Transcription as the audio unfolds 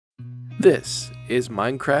This is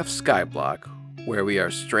Minecraft Skyblock, where we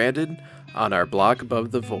are stranded on our block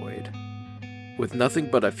above the void. With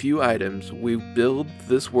nothing but a few items, we build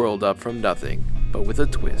this world up from nothing, but with a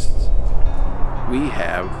twist. We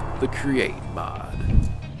have the Create mod.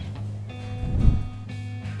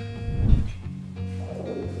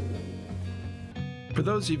 For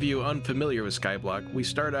those of you unfamiliar with Skyblock, we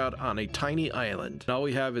start out on a tiny island. All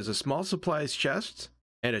we have is a small supplies chest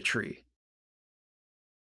and a tree.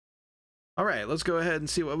 Alright, let's go ahead and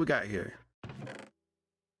see what we got here.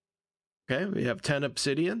 Okay, we have 10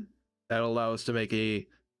 obsidian. That'll allow us to make a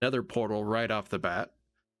nether portal right off the bat.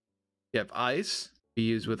 We have ice. We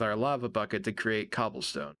use with our lava bucket to create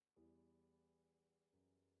cobblestone.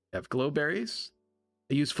 We have glowberries,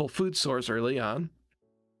 a useful food source early on.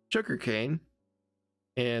 Sugarcane,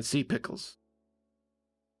 and sea pickles.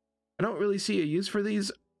 I don't really see a use for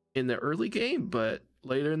these in the early game, but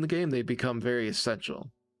later in the game they become very essential.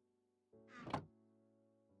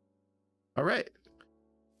 Alright,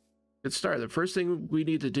 good start. The first thing we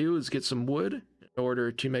need to do is get some wood in order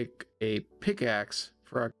to make a pickaxe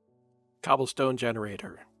for our cobblestone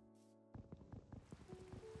generator.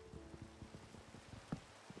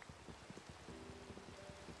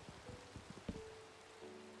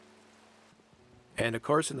 And of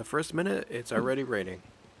course, in the first minute, it's already raining.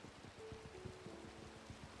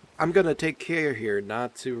 I'm gonna take care here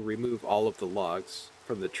not to remove all of the logs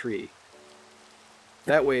from the tree.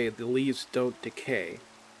 That way the leaves don't decay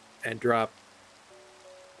and drop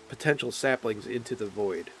potential saplings into the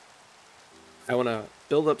void. I want to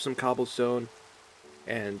build up some cobblestone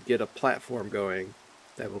and get a platform going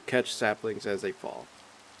that will catch saplings as they fall.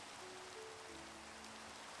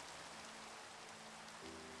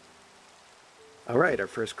 Alright, our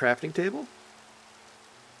first crafting table.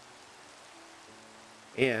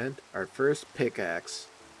 And our first pickaxe,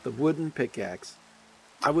 the wooden pickaxe.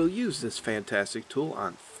 I will use this fantastic tool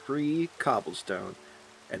on 3 cobblestone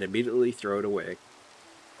and immediately throw it away.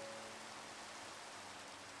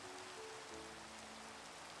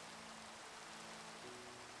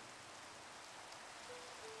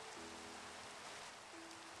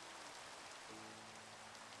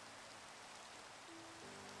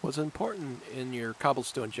 What's important in your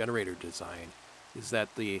cobblestone generator design is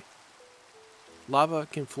that the lava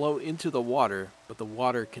can flow into the water, but the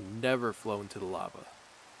water can never flow into the lava.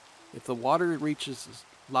 If the water reaches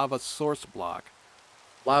the lava source block,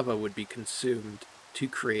 lava would be consumed to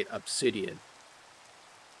create obsidian.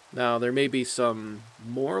 Now, there may be some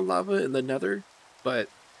more lava in the nether, but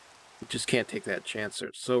we just can't take that chance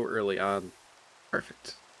so early on.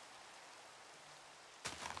 Perfect.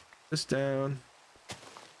 This down.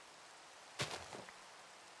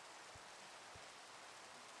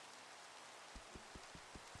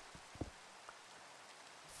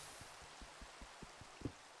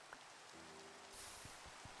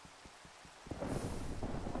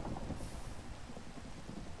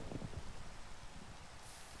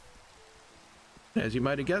 As you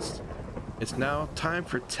might have guessed, it's now time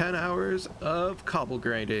for 10 hours of cobble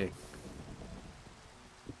grinding.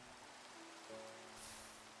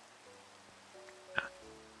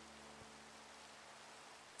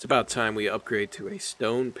 It's about time we upgrade to a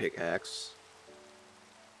stone pickaxe.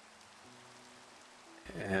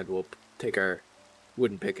 And we'll take our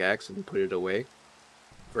wooden pickaxe and put it away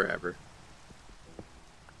forever.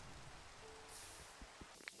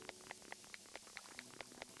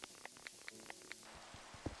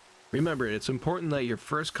 Remember, it's important that your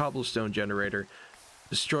first cobblestone generator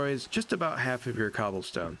destroys just about half of your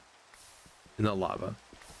cobblestone in the lava.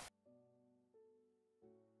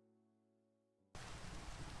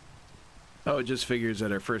 Oh, it just figures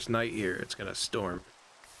that our first night here, it's gonna storm.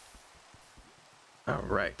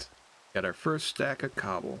 Alright, got our first stack of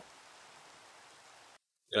cobble.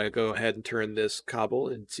 I'm gonna go ahead and turn this cobble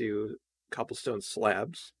into cobblestone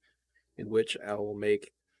slabs, in which I will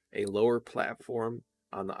make a lower platform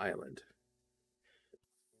on the island.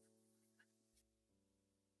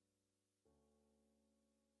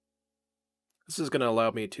 This is going to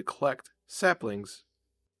allow me to collect saplings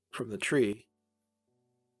from the tree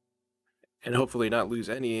and hopefully not lose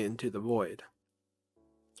any into the void.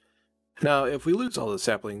 Now, if we lose all the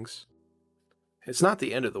saplings, it's not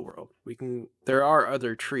the end of the world. There are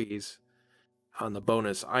other trees on the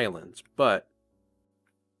bonus islands, but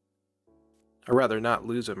I'd rather not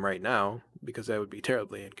lose them right now, because that would be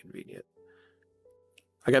terribly inconvenient.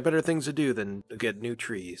 I got better things to do than to get new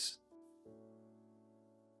trees.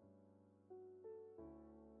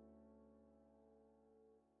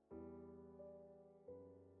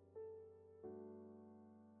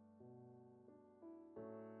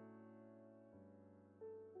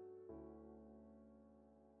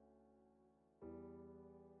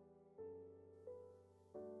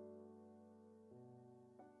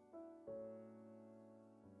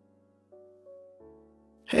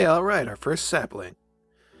 Hey, alright, our first sapling.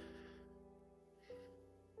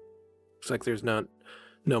 Looks like there's no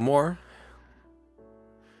more.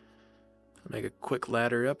 I'll make a quick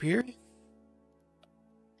ladder up here.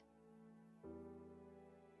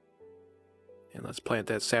 And let's plant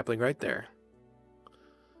that sapling right there.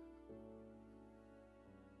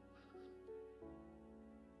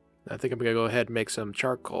 I think I'm going to go ahead and make some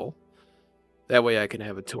charcoal. That way I can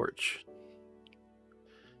have a torch.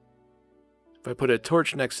 If I put a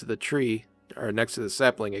torch next to the tree, or next to the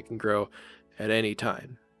sapling, it can grow at any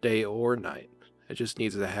time, day or night. It just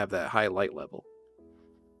needs to have that high light level.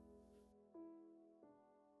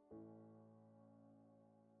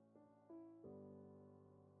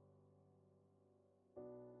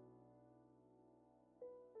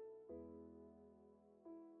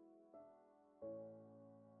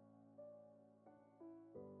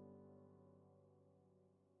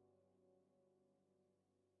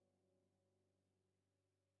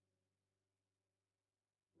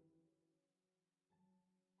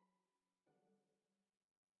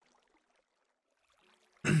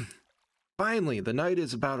 Finally, the night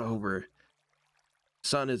is about over.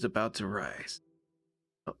 Sun is about to rise.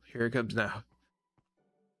 Oh, here it comes now.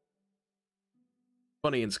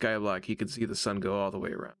 Funny, in Skyblock, you can see the sun go all the way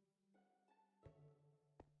around.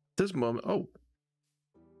 This moment, oh,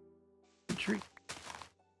 a tree.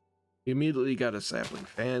 You immediately got a sapling.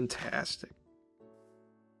 Fantastic.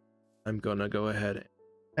 I'm gonna go ahead and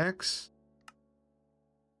X.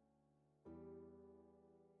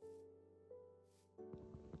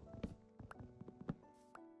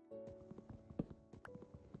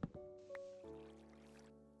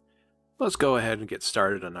 Let's go ahead and get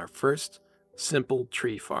started on our first simple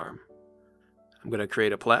tree farm. I'm going to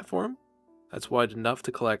create a platform that's wide enough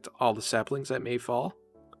to collect all the saplings that may fall.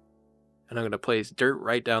 And I'm going to place dirt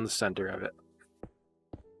right down the center of it.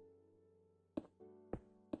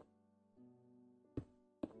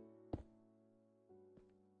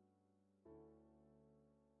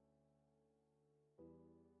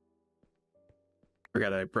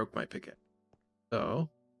 Forgot I broke my pickaxe. So,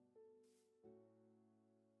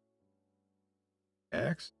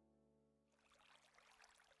 X.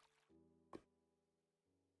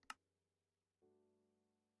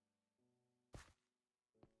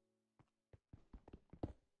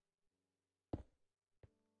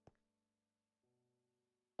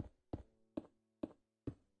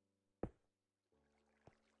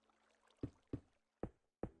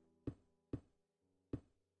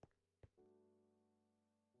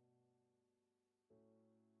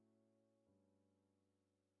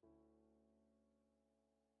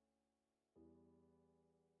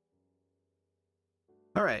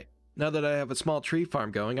 Alright, now that I have a small tree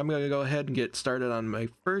farm going, I'm going to go ahead and get started on my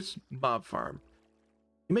first mob farm.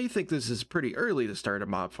 You may think this is pretty early to start a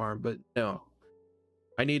mob farm, but no.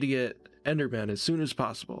 I need to get Endermen as soon as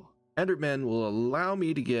possible. Endermen will allow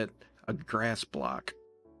me to get a grass block.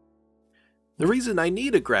 The reason I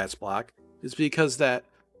need a grass block is because that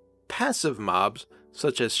passive mobs,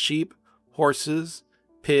 such as sheep, horses,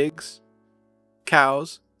 pigs,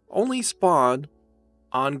 cows, only spawn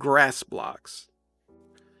on grass blocks.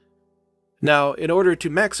 Now, in order to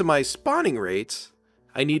maximize spawning rates,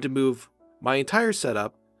 I need to move my entire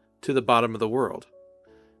setup to the bottom of the world,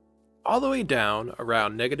 all the way down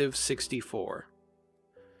around -64.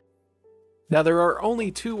 Now, there are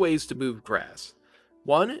only two ways to move grass.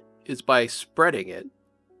 One is by spreading it.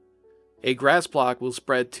 A grass block will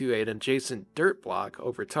spread to an adjacent dirt block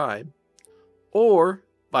over time, or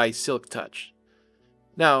by silk touch.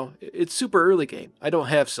 Now, it's super early game. I don't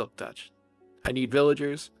have silk touch. I need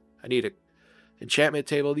villagers. I need a enchantment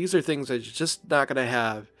table. These are things I'm just not going to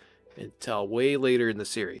have until way later in the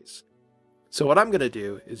series. So what I'm going to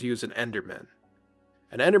do is use an Enderman.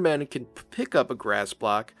 An Enderman can pick up a grass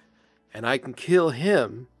block, and I can kill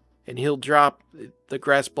him, and he'll drop the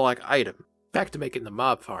grass block item. Back to making the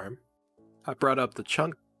mob farm. I brought up the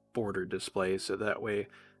chunk border display so that way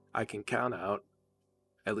I can count out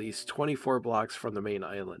at least 24 blocks from the main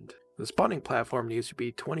island. The spawning platform needs to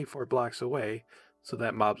be 24 blocks away so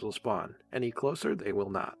that mobs will spawn. Any closer, they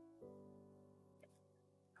will not.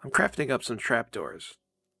 I'm crafting up some trapdoors.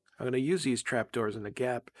 I'm going to use these trapdoors in the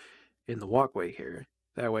gap in the walkway here.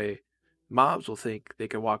 That way, mobs will think they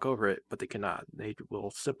can walk over it, but they cannot. They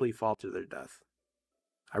will simply fall to their death.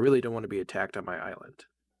 I really don't want to be attacked on my island.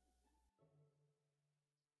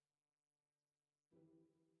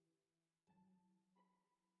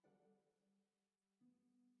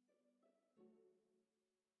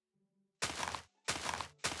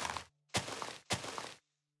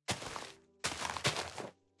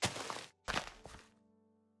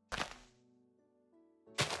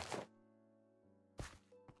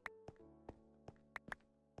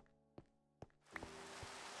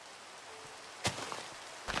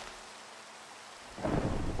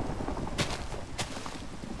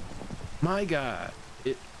 My God,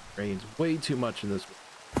 it rains way too much in this one.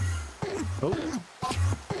 Oh.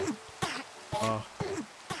 Oh.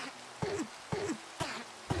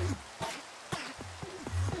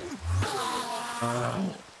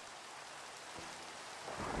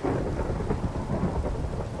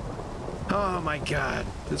 Oh my God,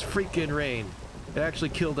 this freaking rain. It actually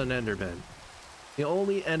killed an Enderman. The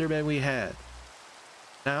only Enderman we had.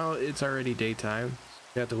 Now it's already daytime.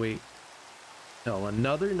 We have to wait till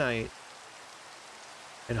another night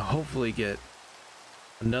and hopefully get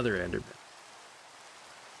another Enderman.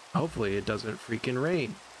 Hopefully it doesn't freaking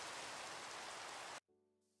rain.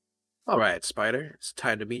 Alright, Spider, it's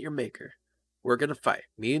time to meet your maker. We're gonna fight,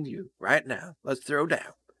 me and you, right now. Let's throw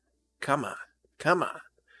down. Come on, come on.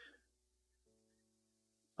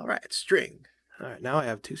 Alright, string. Alright, now I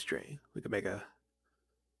have 2 string. We can make a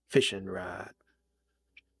fishing rod.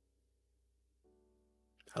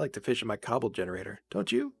 I like to fish in my cobble generator,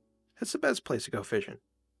 don't you? That's the best place to go fishing.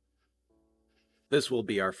 This will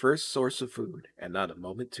be our first source of food, and not a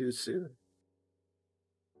moment too soon.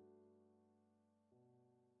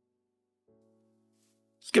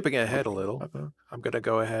 Skipping ahead a little, I'm going to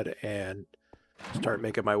go ahead and start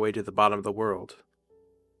making my way to the bottom of the world.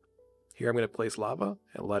 Here I'm going to place lava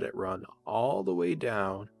and let it run all the way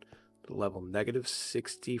down to level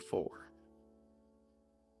 -64.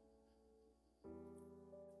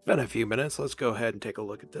 Been a few minutes, let's go ahead and take a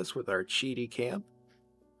look at this with our cheaty camp.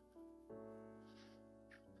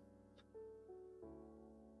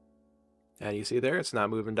 And you see there, it's not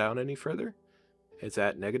moving down any further. It's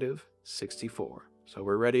at -64. So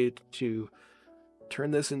we're ready to turn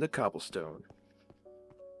this into cobblestone.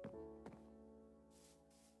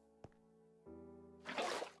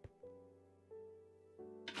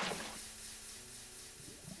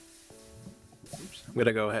 Oops. I'm going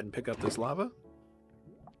to go ahead and pick up this lava.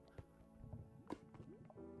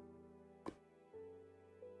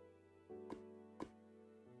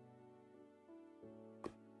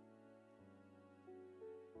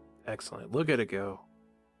 Excellent. Look at it go.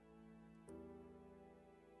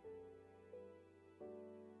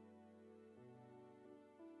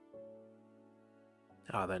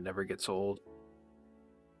 Ah, that never gets old.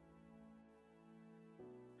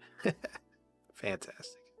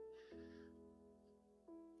 Fantastic.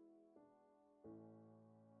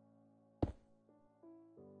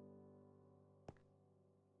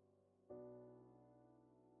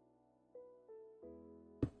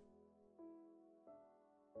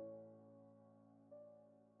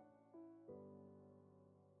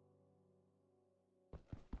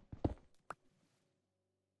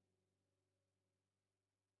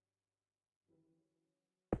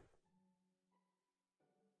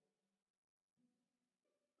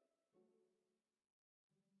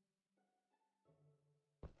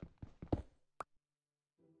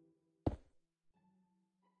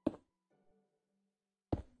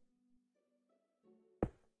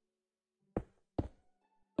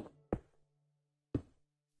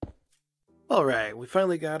 Alright, we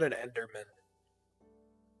finally got an Enderman.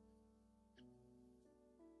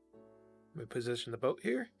 We position the boat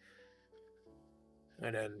here.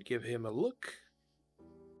 And then give him a look.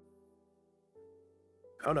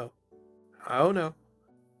 Oh no. Oh no.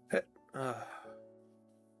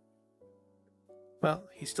 Well,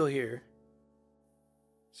 he's still here.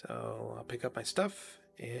 So I'll pick up my stuff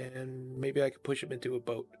and maybe I can push him into a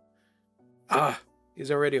boat. Ah!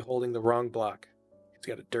 He's already holding the wrong block. He's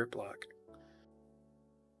got a dirt block.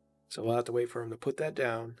 So we'll have to wait for him to put that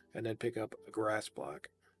down and then pick up a grass block.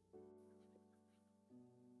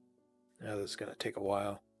 Now this is going to take a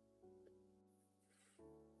while.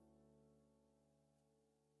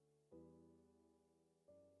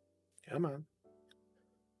 Come on.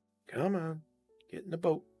 Come on. Get in the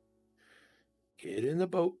boat. Get in the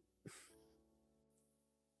boat.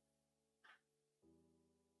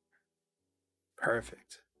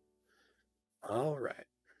 Perfect. All right.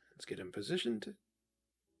 Let's get him positioned.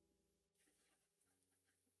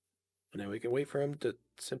 And then we can wait for him to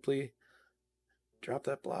simply drop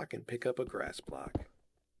that block and pick up a grass block.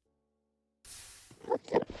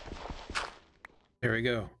 There we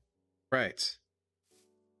go. Right.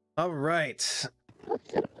 All right.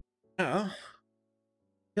 Now,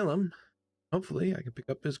 kill him. Hopefully, I can pick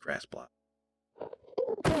up his grass block.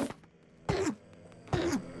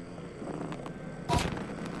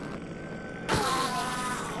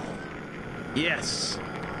 Yes!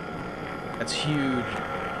 That's huge.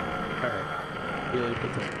 Alright. Really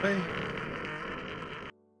put this away.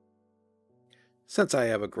 Since I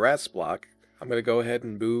have a grass block, I'm going to go ahead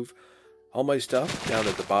and move all my stuff down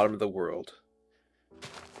at the bottom of the world.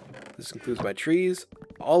 This includes my trees,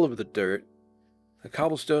 all of the dirt, a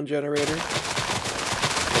cobblestone generator, and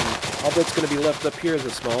all that's going to be left up here is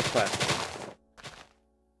a small platform.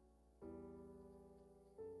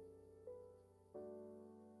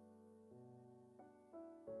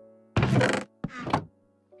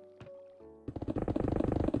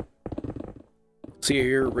 See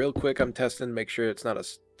here, real quick, I'm testing to make sure it's not a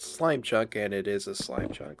slime chunk, and it is a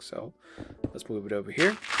slime chunk. So let's move it over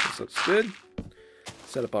here. This looks good.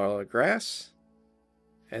 Set up all our grass.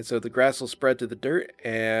 And so the grass will spread to the dirt,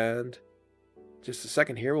 and just a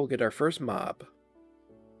second here, we'll get our first mob.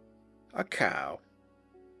 A cow.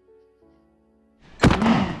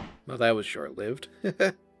 Well, that was short-lived.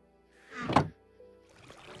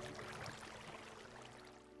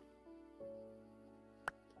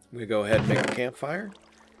 I'm going to go ahead and make a campfire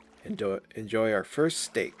and enjoy our first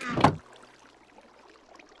steak.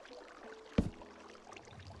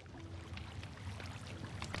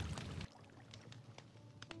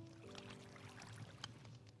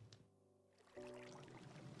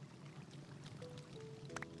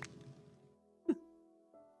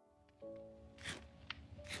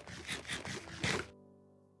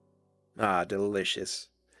 Ah, delicious.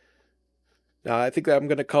 Now, I think that I'm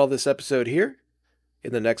going to call this episode here.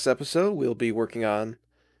 In the next episode, we'll be working on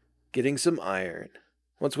getting some iron.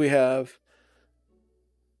 Once we have,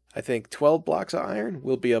 I think, 12 blocks of iron,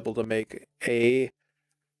 we'll be able to make a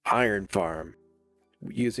iron farm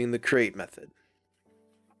using the crate method.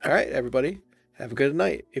 All right, everybody, have a good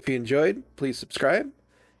night. If you enjoyed, please subscribe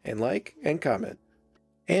and like and comment.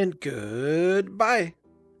 And goodbye.